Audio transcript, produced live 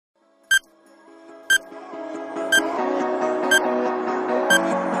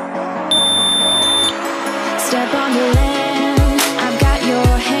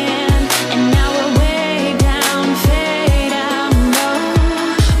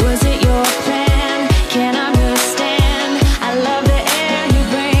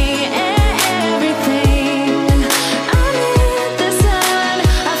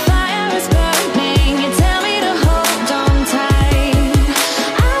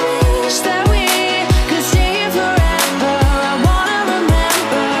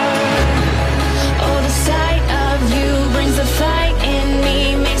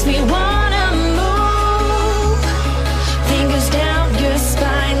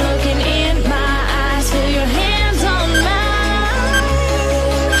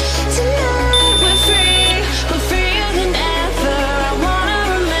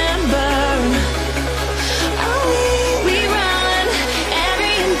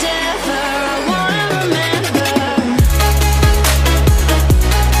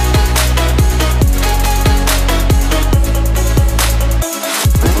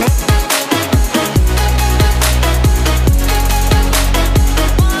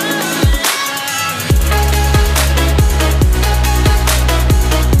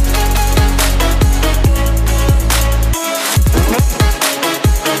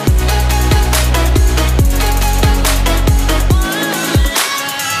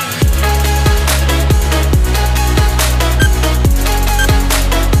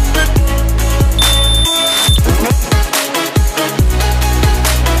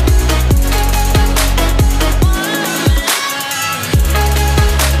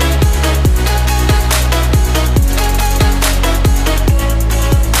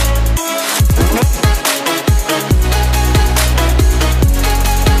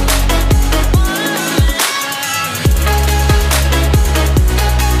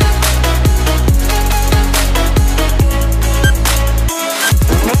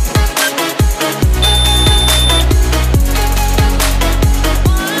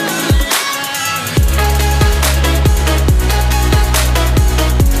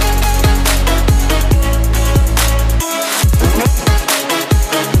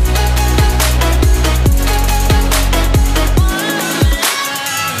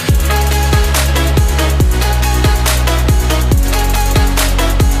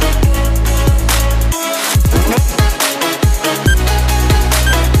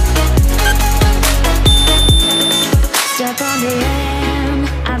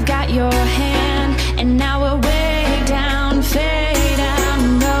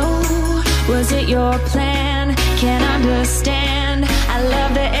your plan. Can't understand. I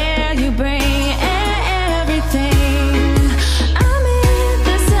love the air you bring, everything. I'm in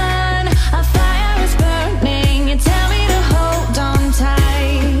the sun, a fire is burning. You tell me to hold on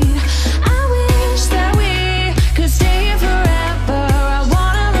tight. I wish that we could stay here forever. I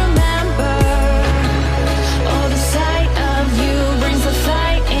wanna remember. Oh, the sight of you brings the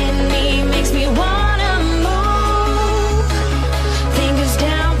fight in me, makes me wanna move. Fingers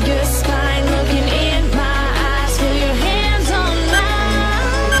down your spine, looking in my eyes, feel your hands on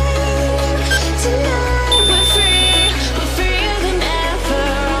mine. Tonight we're free, we're freer than ever.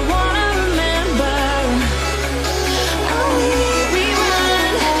 I wanna remember. Oh, we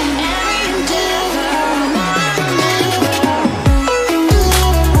run every endeavor. I wanna remember.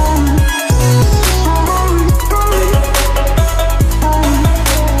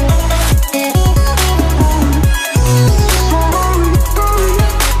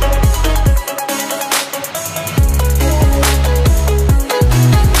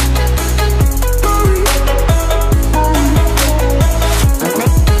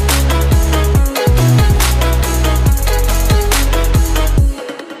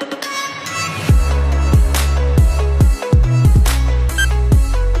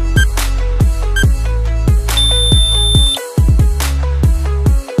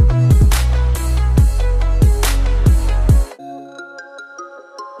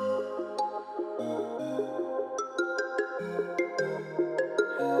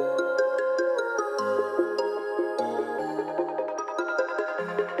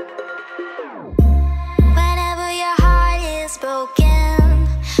 Whenever your heart is broken,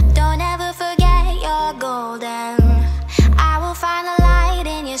 don't ever forget you're golden. I will find a light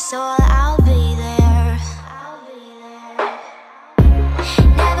in your soul, I'll be there.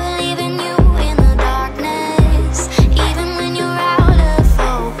 Never leaving you in the darkness, even when you're out of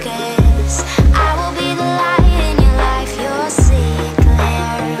focus. I will be the light in your life, you'll see it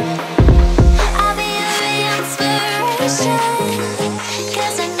clear. I'll be your inspiration,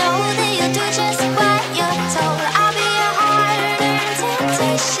 'cause I know that you'll do just what you're told. I'll be your heart-earned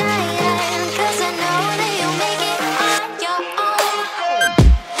temptation, 'cause